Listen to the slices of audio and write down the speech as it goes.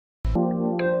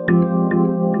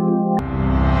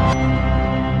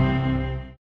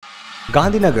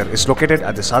Gandhi Nagar is located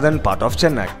at the southern part of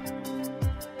Chennai.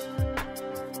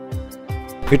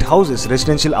 It houses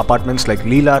residential apartments like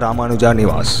Leela Ramanuja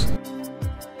Nivas.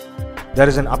 There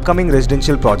is an upcoming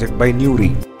residential project by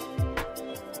Nuri.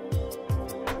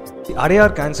 The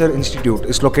Adyar Cancer Institute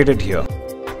is located here.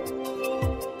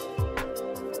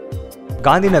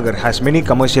 Gandhi Nagar has many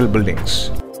commercial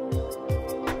buildings.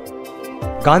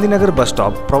 Gandhi Nagar bus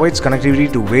stop provides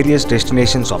connectivity to various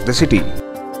destinations of the city.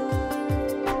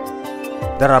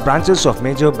 There are branches of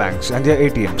major banks and their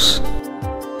ATMs.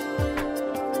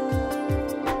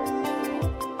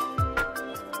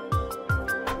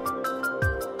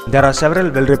 There are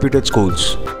several well-reputed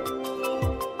schools.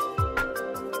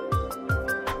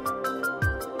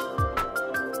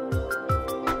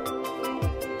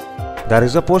 There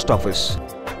is a post office.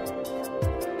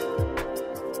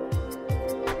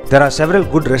 There are several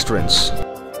good restaurants.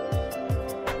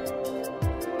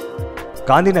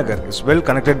 Gandhi Nagar is well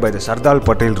connected by the Sardar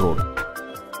Patel Road.